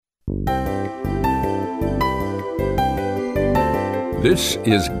This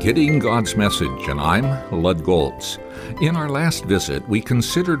is Getting God's Message, and I'm Lud Goltz. In our last visit, we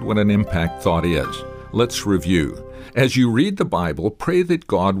considered what an impact thought is. Let's review. As you read the Bible, pray that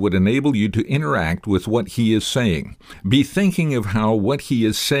God would enable you to interact with what He is saying. Be thinking of how what He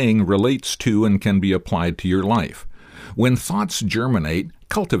is saying relates to and can be applied to your life. When thoughts germinate,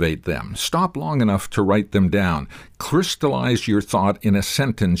 cultivate them. Stop long enough to write them down. Crystallize your thought in a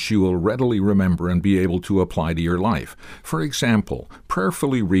sentence you will readily remember and be able to apply to your life. For example,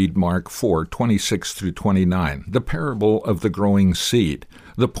 prayerfully read Mark 4:26 through 29, the parable of the growing seed.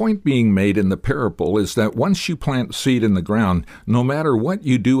 The point being made in the parable is that once you plant seed in the ground, no matter what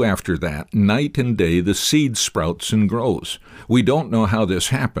you do after that, night and day, the seed sprouts and grows. We don't know how this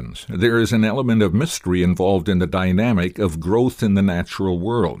happens. There is an element of mystery involved in the dynamic of growth in the natural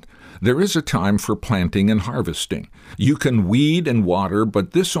world. There is a time for planting and harvesting. You can weed and water,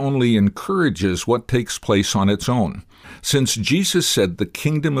 but this only encourages what takes place on its own. Since Jesus said the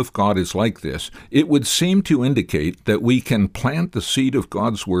kingdom of God is like this, it would seem to indicate that we can plant the seed of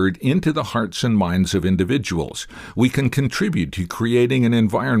God's word into the hearts and minds of individuals. We can contribute to creating an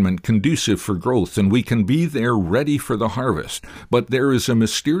environment conducive for growth, and we can be there ready for the harvest. But there is a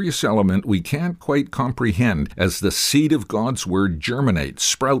mysterious element we can't quite comprehend as the seed of God's word germinates,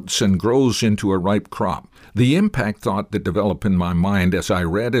 sprouts, and grows into a ripe crop. The impact thought that developed in my mind as I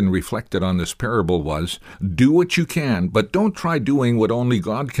read and reflected on this parable was, do what you can, but don't try doing what only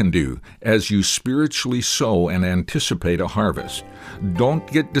God can do as you spiritually sow and anticipate a harvest. Don't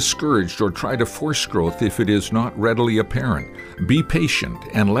get discouraged or try to force growth if it is not readily apparent. Be patient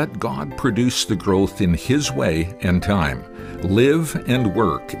and let God produce the growth in His way and time. Live and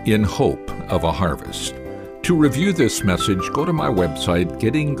work in hope of a harvest. To review this message, go to my website,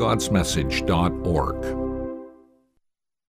 gettinggodsmessage.org.